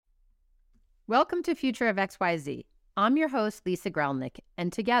Welcome to Future of XYZ. I'm your host, Lisa Grelnick,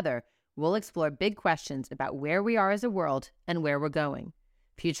 and together we'll explore big questions about where we are as a world and where we're going.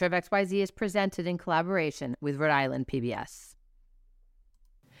 Future of XYZ is presented in collaboration with Rhode Island PBS.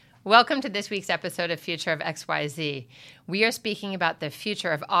 Welcome to this week's episode of Future of XYZ. We are speaking about the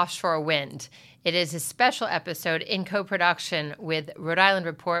future of offshore wind. It is a special episode in co-production with Rhode Island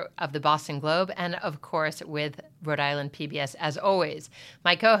Report of the Boston Globe and, of course, with Rhode Island PBS, as always.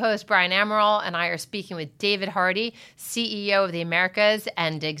 My co-host, Brian Amaral, and I are speaking with David Hardy, CEO of the Americas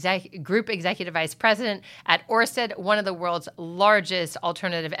and Group Executive Vice President at Ørsted, one of the world's largest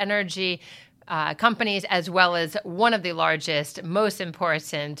alternative energy companies, as well as one of the largest, most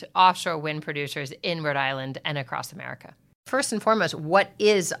important offshore wind producers in Rhode Island and across America. First and foremost, what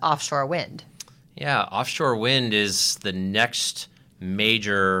is offshore wind? Yeah, offshore wind is the next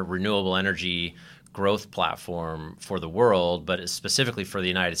major renewable energy growth platform for the world, but specifically for the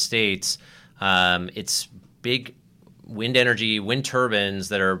United States. It's big wind energy, wind turbines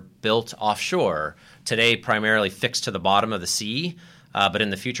that are built offshore, today primarily fixed to the bottom of the sea, but in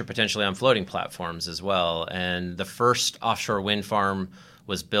the future potentially on floating platforms as well. And the first offshore wind farm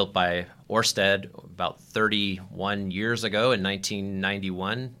was built by Ørsted about 31 years ago in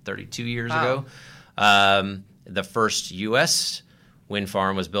 1991, 32 years ago. The first U.S. wind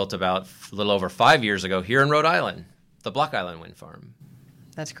farm was built about a little over 5 years ago here in Rhode Island, the Block Island Wind Farm.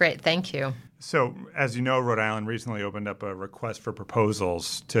 That's great. Thank you. So, as you know, Rhode Island recently opened up a request for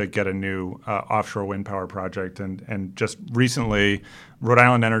proposals to get a new offshore wind power project. And just recently, Rhode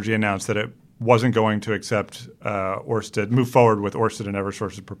Island Energy announced that it wasn't going to accept move forward with Ørsted and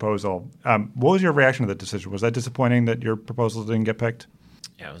Eversource's proposal. What was your reaction to that decision? Was that disappointing that your proposal didn't get picked?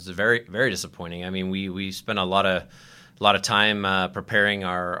 Yeah, it was very, very disappointing. I mean, we spent a lot of time preparing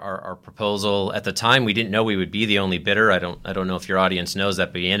our proposal. At the time, we didn't know we would be the only bidder. I don't know if your audience knows that,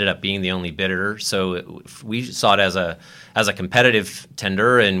 but we ended up being the only bidder. So we saw it as a competitive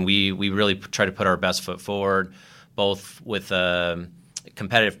tender, and we really tried to put our best foot forward, both with a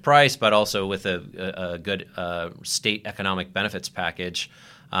competitive price, but also with a good state economic benefits package.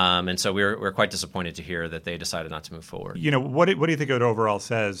 And so we're quite disappointed to hear that they decided not to move forward. You know, what do you think it overall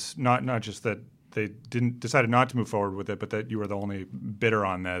says? Not just that they decided not to move forward with it, but that you were the only bidder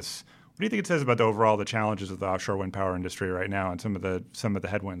on this. What do you think it says about the challenges of the offshore wind power industry right now, and some of the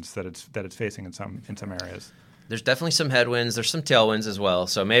headwinds that it's facing in some areas? There's definitely some headwinds. There's some tailwinds as well.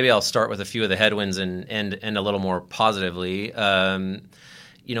 So maybe I'll start with a few of the headwinds and end a little more positively.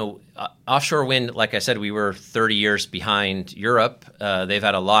 Offshore wind, like I said, we were 30 years behind Europe. They've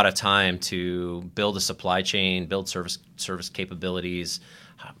had a lot of time to build a supply chain, build service capabilities,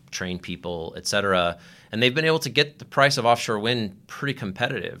 train people, et cetera. And they've been able to get the price of offshore wind pretty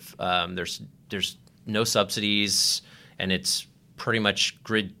competitive. There's no subsidies, and it's pretty much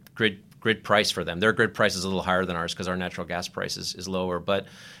grid price for them. Their grid price is a little higher than ours because our natural gas price is lower, but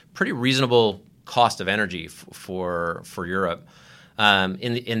pretty reasonable cost of energy for Europe.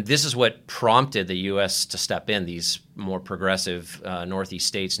 And this is what prompted the U.S. to step in, these more progressive Northeast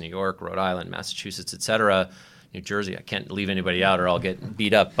states, New York, Rhode Island, Massachusetts, et cetera, New Jersey. I can't leave anybody out or I'll get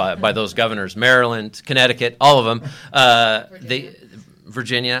beat up by those governors. Maryland, Connecticut, all of them.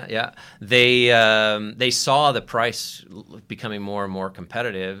 Virginia, yeah. They saw the price becoming more and more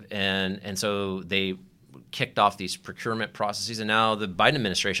competitive, and so they kicked off these procurement processes, and now the Biden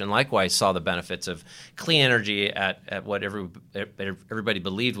administration likewise saw the benefits of clean energy at what everybody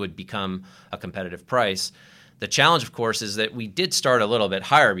believed would become a competitive price. The challenge, of course, is that we did start a little bit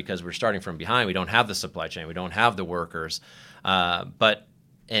higher because we're starting from behind. We don't have the supply chain. We don't have the workers. But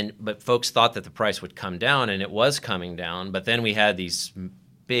folks thought that the price would come down, and it was coming down. But then we had these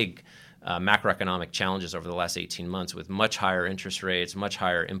big macroeconomic challenges over the last 18 months with much higher interest rates, much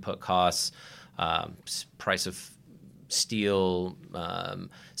higher input costs, price of steel,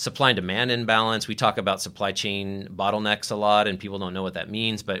 supply and demand imbalance. We talk about supply chain bottlenecks a lot, and people don't know what that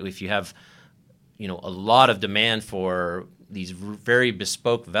means. But if you have a lot of demand for these very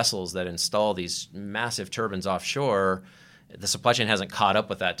bespoke vessels that install these massive turbines offshore, the supply chain hasn't caught up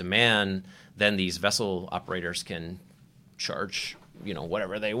with that demand, then these vessel operators can charge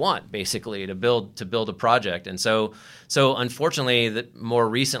whatever they want basically to build a project. And so unfortunately, more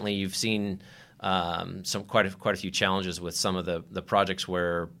recently you've seen quite a few challenges with some of the projects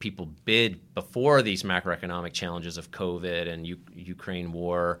where people bid before these macroeconomic challenges of COVID and Ukraine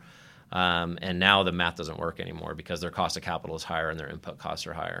war. And now the math doesn't work anymore because their cost of capital is higher and their input costs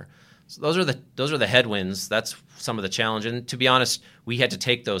are higher. So those are the headwinds. That's some of the challenge. And to be honest, we had to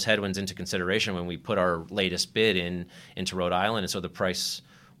take those headwinds into consideration when we put our latest bid into Rhode Island, and so the price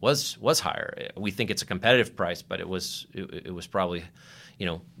was higher. We think it's a competitive price, but it was probably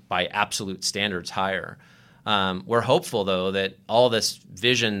by absolute standards higher. We're hopeful, though, that all this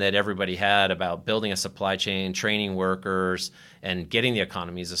vision that everybody had about building a supply chain, training workers, and getting the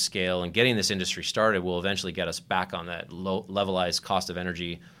economies of scale and getting this industry started will eventually get us back on that low levelized cost of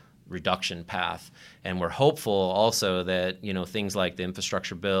energy reduction path. And we're hopeful also that, you know, things like the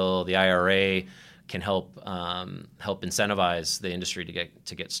infrastructure bill, the IRA can help incentivize the industry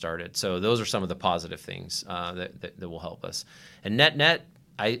to get started. So those are some of the positive things that will help us. And net,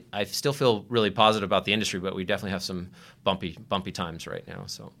 I still feel really positive about the industry, but we definitely have some bumpy times right now.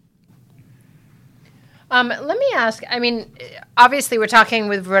 So. Let me ask, I mean, obviously we're talking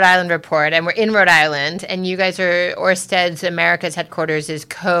with Rhode Island Report, and we're in Rhode Island, and you guys are, Ørsted's America's headquarters is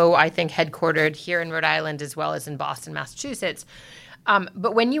I think, headquartered here in Rhode Island as well as in Boston, Massachusetts.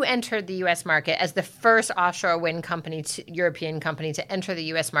 But when you entered the U.S. market as the first offshore wind company, European company to enter the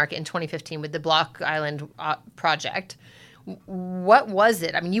U.S. market in 2015 with the Block Island project, what was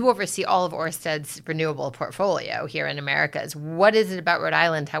it? I mean, you oversee all of Ørsted's renewable portfolio here in Americas. What is it about Rhode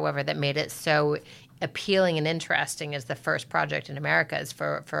Island, however, that made it so appealing and interesting as the first project in Americas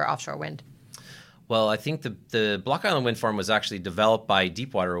for offshore wind? Well, I think the Block Island wind farm was actually developed by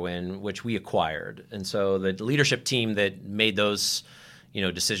Deepwater Wind, which we acquired. And so the leadership team that made those, you know,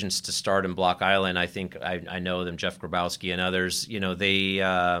 decisions to start in Block Island, I think I know them, Jeff Grabowski and others, you know,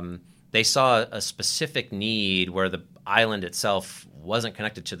 they saw a specific need where the island itself wasn't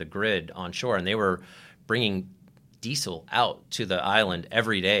connected to the grid onshore, and they were bringing diesel out to the island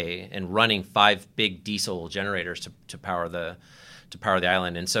every day and running 5 big diesel generators to power the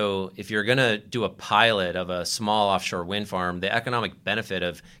island. And so if you're going to do a pilot of a small offshore wind farm, the economic benefit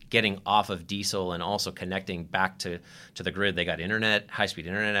of getting off of diesel and also connecting back to the grid, they got internet, high-speed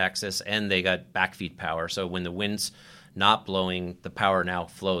internet access, and they got backfeed power. So when the wind's not blowing, the power now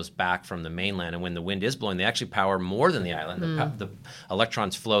flows back from the mainland. And when the wind is blowing, they actually power more than the island. The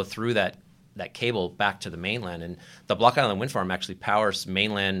electrons flow through that cable back to the mainland. And the Block Island wind farm actually powers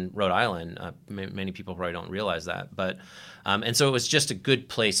mainland Rhode Island. Many people probably don't realize that. But and so it was just a good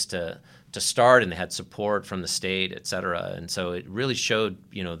place to start, and they had support from the state, et cetera. And so it really showed,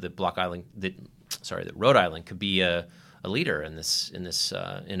 you know, that Rhode Island could be a leader in this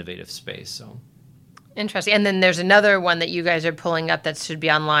innovative space. So. Interesting. And then there's another one that you guys are pulling up that should be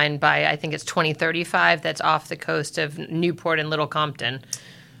online by, I think it's 2035, that's off the coast of Newport and Little Compton.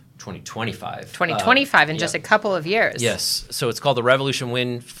 2025. 2025 in just a couple of years. Yes. So it's called the Revolution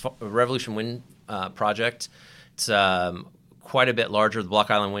Wind project. It's quite a bit larger. The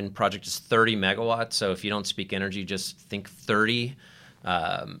Block Island Wind project is 30 megawatts. So if you don't speak energy, just think 30.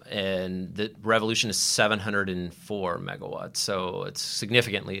 And the Revolution is 704 megawatts. So it's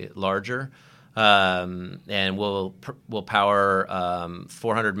significantly larger. And we'll power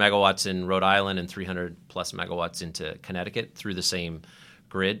 400 megawatts in Rhode Island and 300 plus megawatts into Connecticut through the same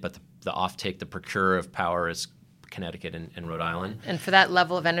grid, but the offtake, the procure of power is Connecticut and Rhode Island. And for that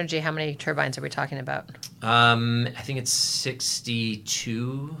level of energy, how many turbines are we talking about? I think it's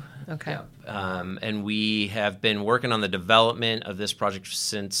 62. Okay. Yeah. And we have been working on the development of this project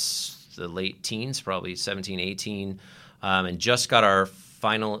since the late teens, probably 17, 18, and just got our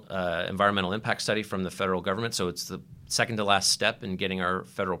final environmental impact study from the federal government. So it's the second to last step in getting our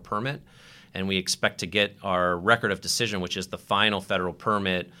federal permit. And we expect to get our record of decision, which is the final federal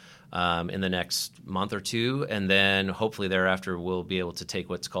permit, in the next month or two. And then hopefully thereafter we'll be able to take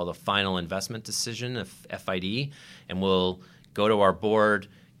what's called a final investment decision, FID, and we'll go to our board,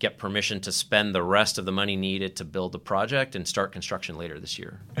 get permission to spend the rest of the money needed to build the project and start construction later this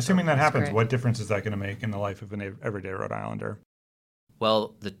year. Assuming that happens, what difference is that going to make in the life of an everyday Rhode Islander?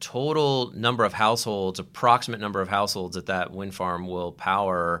 Well, the total number of households, approximate number of households that wind farm will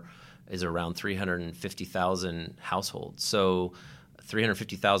power is around 350,000 households. So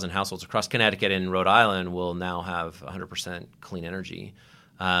 350,000 households across Connecticut and Rhode Island will now have 100% clean energy.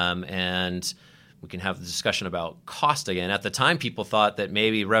 And we can have the discussion about cost again. At the time, people thought that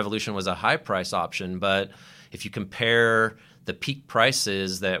maybe Revolution was a high price option, but if you compare the peak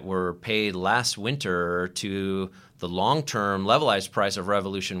prices that were paid last winter to the long-term levelized price of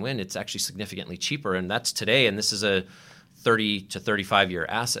Revolution Wind, it's actually significantly cheaper, and that's today, and this is a 30 to 35-year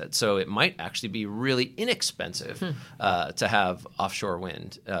asset. So it might actually be really inexpensive to have offshore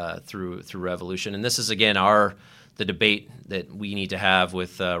wind through Revolution. And this is, again, the debate that we need to have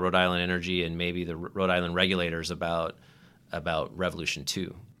with Rhode Island Energy and maybe the Rhode Island regulators about Revolution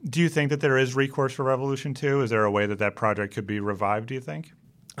 2. Do you think that there is recourse for Revolution 2? Is there a way that project could be revived, do you think?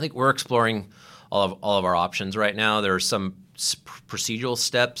 I think we're exploring all of our options right now. There are some procedural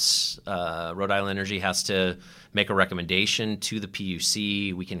steps. Rhode Island Energy has to make a recommendation to the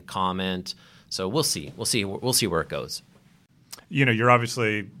PUC. We can comment. So we'll see. We'll see where it goes. you're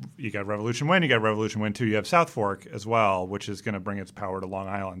obviously, you got Revolution Wind, you got Revolution Wind 2, you have South Fork as well, which is going to bring its power to Long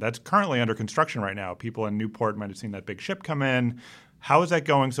Island. That's currently under construction right now. People in Newport might have seen that big ship come in. How is that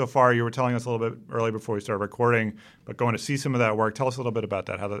going so far? You were telling us a little bit early before we started recording, but going to see some of that work. Tell us a little bit about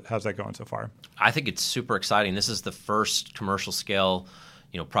that. How's that going so far? I think it's super exciting. This is the first commercial scale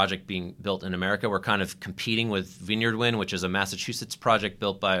project being built in America. We're kind of competing with Vineyard Wind, which is a Massachusetts project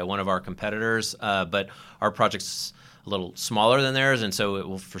built by one of our competitors, but our project's a little smaller than theirs, and so it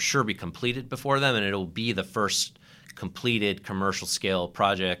will for sure be completed before them, and it'll be the first completed commercial scale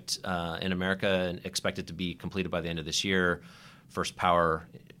project in America, and expected to be completed by the end of this year. First power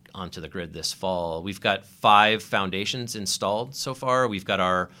onto the grid this fall. We've got 5 foundations installed so far. We've got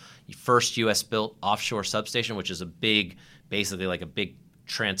our first U.S.-built offshore substation, which is basically like a big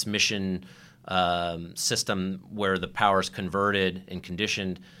transmission system where the power is converted and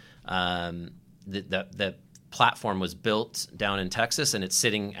conditioned. That platform was built down in Texas, and it's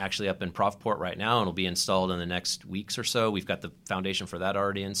sitting actually up in Provport right now, and will be installed in the next weeks or so. We've got the foundation for that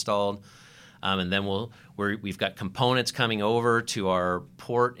already installed. And then we've got components coming over to our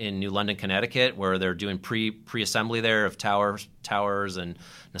port in New London, Connecticut, where they're doing pre-assembly there of towers, and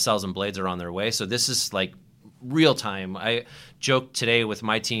nacelles and blades are on their way. So this is like real time. I joked today with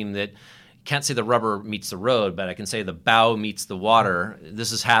my team that can't say the rubber meets the road, but I can say the bow meets the water.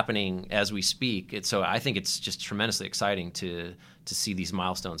 This is happening as we speak. So I think it's just tremendously exciting to see these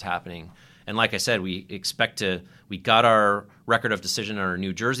milestones happening. And like I said, we got our record of decision on our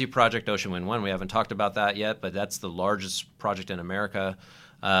New Jersey project, Ocean Wind 1. We haven't talked about that yet, but that's the largest project in America.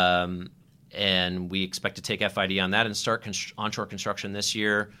 And we expect to take FID on that and start onshore construction this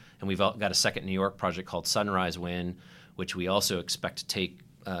year. And we've got a second New York project called Sunrise Wind, which we also expect to take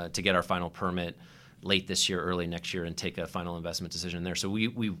to get our final permit late this year, early next year, and take a final investment decision there. So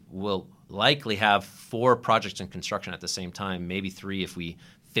we will likely have 4 projects in construction at the same time, maybe 3 if we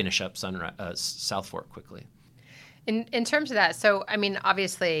finish up South Fork quickly. In terms of that, so, I mean,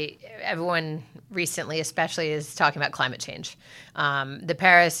 obviously, everyone recently especially is talking about climate change. The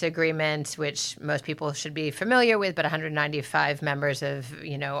Paris Agreement, which most people should be familiar with, but 195 members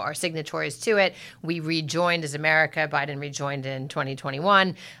are signatories to it. We rejoined as America. Biden rejoined in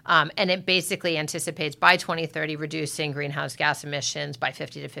 2021. And it basically anticipates by 2030 reducing greenhouse gas emissions by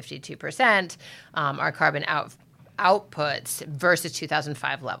 50 to 52%, our carbon outputs versus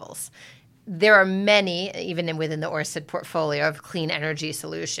 2005 levels. There are many, even within the Ørsted portfolio of clean energy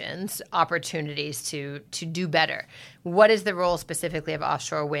solutions, opportunities to do better. What is the role specifically of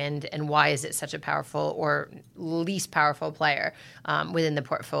offshore wind, and why is it such a powerful or least powerful player within the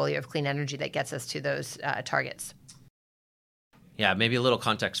portfolio of clean energy that gets us to those targets? Yeah, maybe a little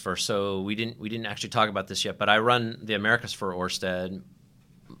context first. So we didn't actually talk about this yet, but I run the Americas for Ørsted.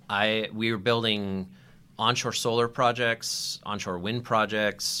 We were building onshore solar projects, onshore wind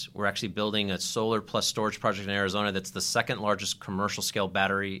projects. We're actually building a solar plus storage project in Arizona that's the second largest commercial scale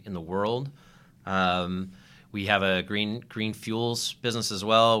battery in the world. We have a green fuels business as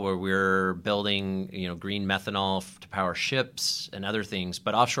well, where we're building green methanol to power ships and other things.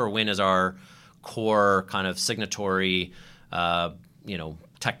 But offshore wind is our core kind of signatory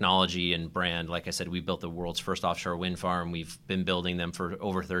technology and brand. Like I said, we built the world's first offshore wind farm. We've been building them for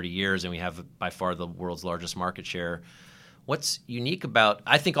over 30 years, and we have by far the world's largest market share. What's unique about,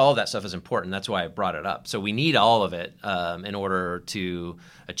 I think all of that stuff is important. That's why I brought it up. So we need all of it in order to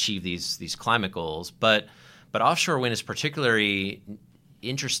achieve these climate goals. But offshore wind is particularly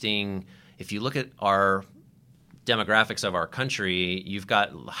interesting. If you look at our demographics of our country, you've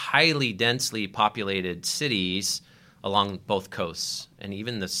got highly densely populated cities along both coasts, and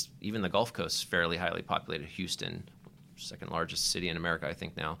even the Gulf Coast is fairly highly populated. Houston, second largest city in America, I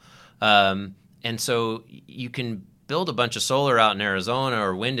think now. And so you can build a bunch of solar out in Arizona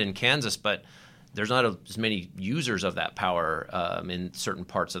or wind in Kansas, but there's not as many users of that power in certain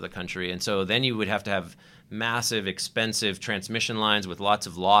parts of the country. And so then you would have to have massive, expensive transmission lines with lots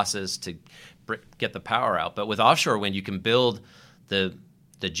of losses to get the power out. But with offshore wind, you can build the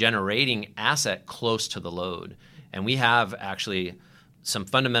generating asset close to the load. And we have actually some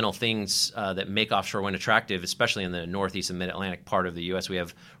fundamental things that make offshore wind attractive, especially in the Northeast and Mid-Atlantic part of the U.S. We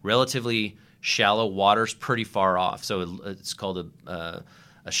have relatively shallow waters pretty far off. So it's called a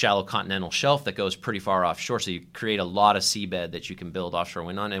shallow continental shelf that goes pretty far offshore. So you create a lot of seabed that you can build offshore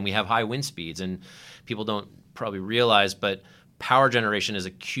wind on. And we have high wind speeds. And people don't probably realize, but power generation is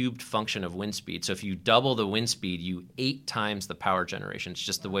a cubed function of wind speed. So if you double the wind speed, you 8 times the power generation. It's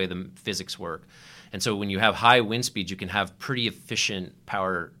just the way the physics work. And so when you have high wind speeds, you can have pretty efficient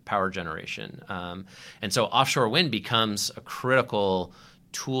power generation. And so offshore wind becomes a critical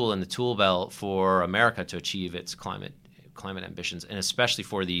tool in the tool belt for America to achieve its climate climate ambitions, and especially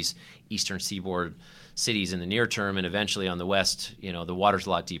for these eastern seaboard cities in the near term, and eventually on the west, the water's a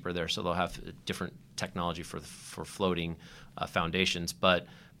lot deeper there, so they'll have different technology for floating foundations. But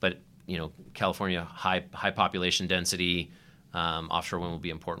California, high population density, offshore wind will be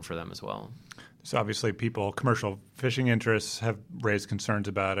important for them as well. So obviously commercial fishing interests have raised concerns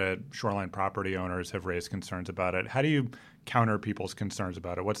about it. Shoreline property owners have raised concerns about it. How do you counter people's concerns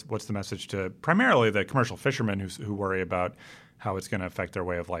about it? What's the message to primarily the commercial fishermen who worry about how it's going to affect their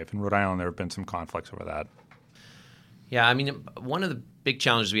way of life? In Rhode Island, there have been some conflicts over that. Yeah, I mean, one of the big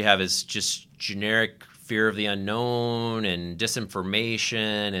challenges we have is just generic fear of the unknown and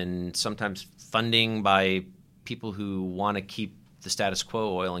disinformation and sometimes funding by people who want to keep the status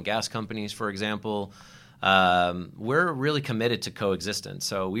quo, oil and gas companies, for example. We're really committed to coexistence.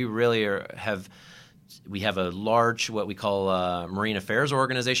 So we really we have a large, what we call a marine affairs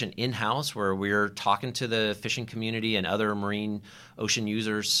organization in-house, where we're talking to the fishing community and other marine ocean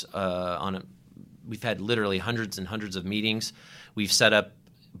users we've had literally hundreds and hundreds of meetings. We've set up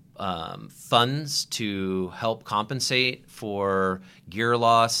funds to help compensate for gear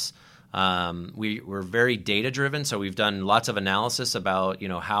loss. We're very data-driven, so we've done lots of analysis about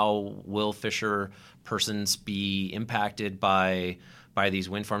how will fisher persons be impacted by these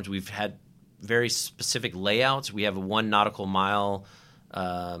wind farms. We've had very specific layouts. We have a 1 nautical mile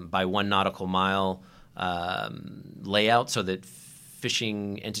by 1 nautical mile layout, so that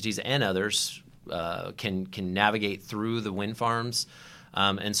fishing entities and others can navigate through the wind farms.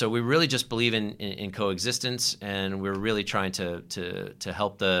 And so we really just believe in coexistence, and we're really trying to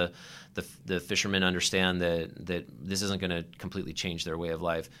help the fishermen understand that this isn't going to completely change their way of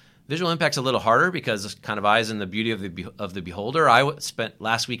life. Visual impact's a little harder because it's kind of eyes in the beauty of the beholder.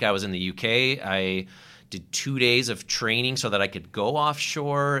 Last week I was in the UK. I did 2 days of training so that I could go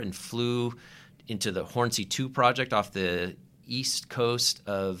offshore, and flew into the Hornsea 2 project off the east coast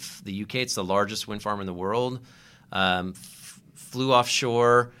of the UK. It's the largest wind farm in the world. Flew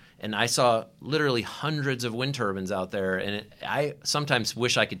offshore, and I saw literally hundreds of wind turbines out there. And I sometimes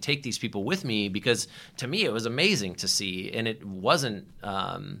wish I could take these people with me, because to me it was amazing to see. And it wasn't,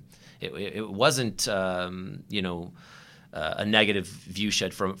 a negative view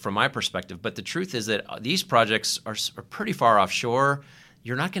shed from my perspective. But the truth is that these projects are pretty far offshore.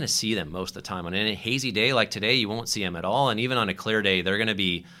 You're not going to see them most of the time. On a hazy day like today, you won't see them at all. And even on a clear day, they're going to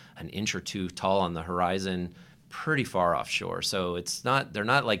be an inch or two tall on the horizon, pretty far offshore. So they're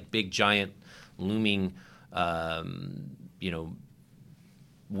not like big, giant, looming,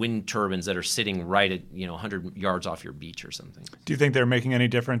 wind turbines that are sitting right at 100 yards off your beach or something. Do you think they're making any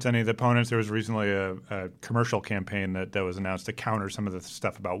difference? Any of the opponents? There was recently a commercial campaign that was announced to counter some of the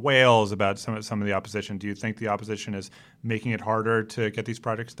stuff about whales, about some of the opposition. Do you think the opposition is making it harder to get these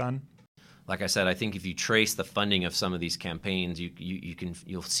projects done? Like I said, I think if you trace the funding of some of these campaigns,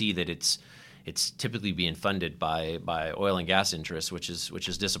 you'll see that it's typically being funded by oil and gas interests, which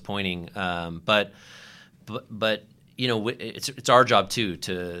is disappointing. But it's our job too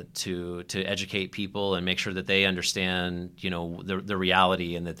to educate people and make sure that they understand the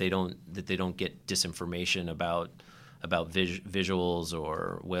reality, and that they don't get disinformation about visuals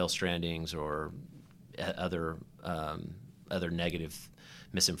or whale strandings or other negative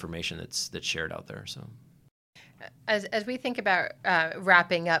misinformation that's shared out there. So. As we think about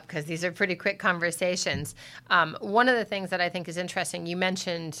wrapping up, because these are pretty quick conversations, one of the things that I think is interesting, you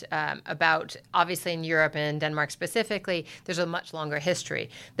mentioned about, obviously in Europe and Denmark specifically, there's a much longer history.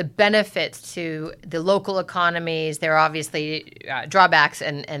 The benefits to the local economies, there are obviously drawbacks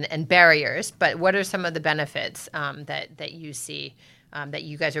and barriers, but what are some of the benefits that you see that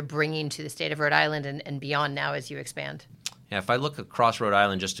you guys are bringing to the state of Rhode Island and beyond now as you expand? Yeah, if I look across Rhode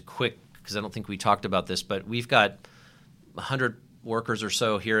Island, just a quick, because I don't think we talked about this, but we've got 100 workers or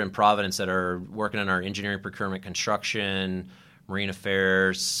so here in Providence that are working on our engineering, procurement, construction, marine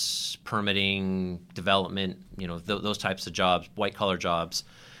affairs, permitting, development, those types of jobs, white-collar jobs.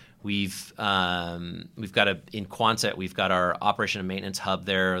 We've got in Quonset, we've got our operation and maintenance hub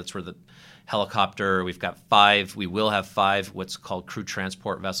there. That's where the helicopter, we will have 5 what's called crew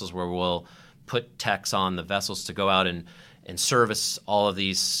transport vessels, where we'll put techs on the vessels to go out and service all of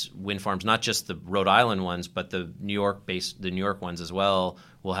these wind farms, not just the Rhode Island ones, but the New York ones as well.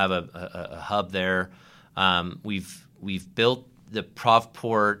 We'll have a hub there. We've built the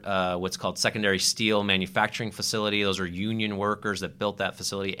Provport, what's called secondary steel manufacturing facility. Those are union workers that built that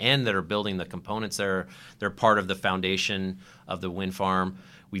facility and that are building the components there. They're part of the foundation of the wind farm.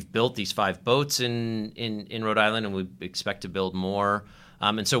 We've built these 5 boats in Rhode Island, and we expect to build more.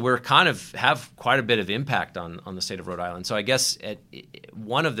 And so we're kind of have quite a bit of impact on the state of Rhode Island. So I guess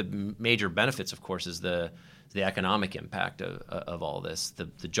one of the major benefits, of course, is the the economic impact of all this,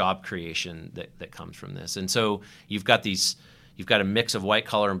 the job creation that comes from this. And so you've got a mix of white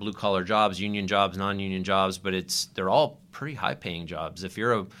collar and blue collar jobs, union jobs, non-union jobs, but they're all pretty high paying jobs. If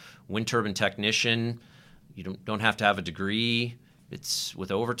you're a wind turbine technician, you don't have to have a degree. It's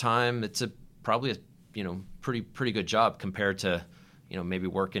with overtime. It's probably a pretty good job compared to maybe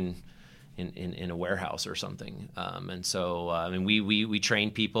working in a warehouse or something. And so we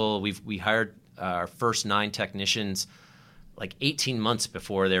train people. We hired our first 9 technicians like 18 months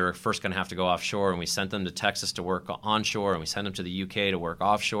before they were first going to have to go offshore, and we sent them to Texas to work onshore, and we sent them to the UK to work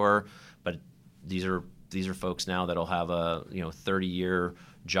offshore. But these are folks now that'll have a 30-year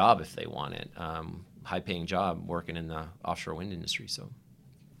job if they want it, high-paying job working in the offshore wind industry. So.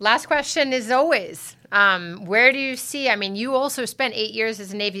 Last question is always, where do you see, you also spent 8 years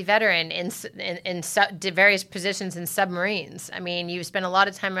as a Navy veteran in various positions in submarines. You spent a lot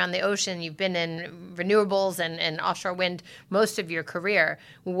of time around the ocean. You've been in renewables and offshore wind most of your career.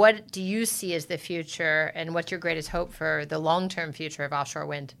 What do you see as the future, and what's your greatest hope for the long-term future of offshore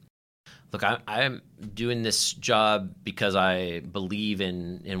wind? Look, I'm doing this job because I believe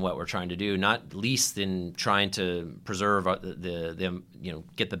in what we're trying to do, not least in trying to preserve the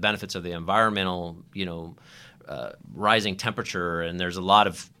get the benefits of the environmental, rising temperature. And there's a lot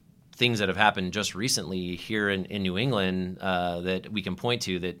of things that have happened just recently here in New England that we can point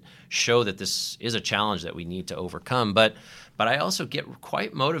to that show that this is a challenge that we need to overcome. But I also get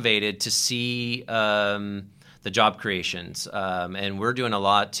quite motivated to see the job creations, and we're doing a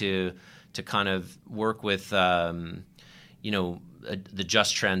lot to kind of work with, the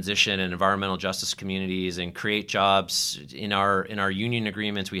just transition and environmental justice communities and create jobs. In our union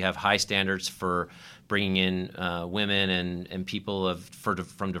agreements, we have high standards for bringing in women and people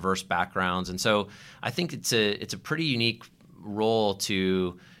from diverse backgrounds. And so I think it's a pretty unique role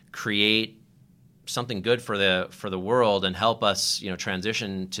to create something good for the world and help us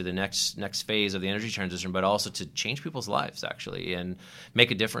transition to the next phase of the energy transition, but also to change people's lives actually and make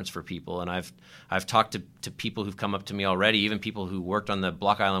a difference for people. And I've talked to people who've come up to me already, even people who worked on the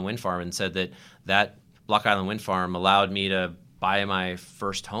Block Island wind farm, and said that Block Island wind farm allowed me to buy my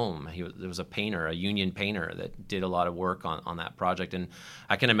first home. There was a union painter that did a lot of work on that project. And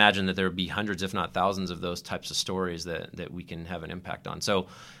I can imagine that there would be hundreds, if not thousands, of those types of stories that we can have an impact on. So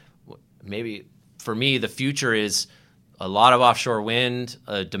maybe for me, the future is a lot of offshore wind,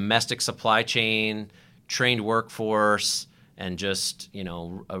 a domestic supply chain, trained workforce, and just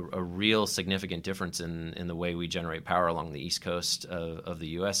a real significant difference in the way we generate power along the East Coast of the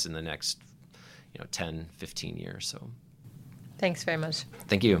U.S. in the next 10, 15 years. So, thanks very much.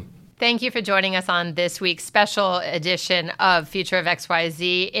 Thank you. Thank you for joining us on this week's special edition of Future of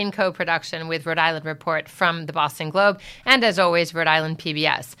XYZ in co-production with Rhode Island Report from the Boston Globe and, as always, Rhode Island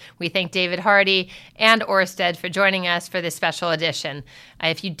PBS. We thank David Hardy and Ørsted for joining us for this special edition.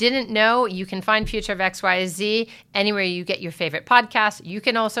 If you didn't know, you can find Future of XYZ anywhere you get your favorite podcasts. You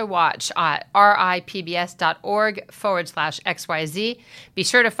can also watch at ripbs.org/XYZ. Be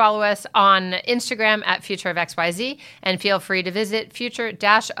sure to follow us on Instagram at Future of XYZ, and feel free to visit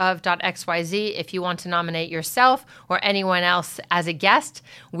future-of.xyz if you want to nominate yourself or anyone else as a guest.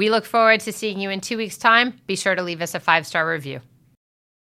 We look forward to seeing you in 2 weeks' time. Be sure to leave us a 5-star review.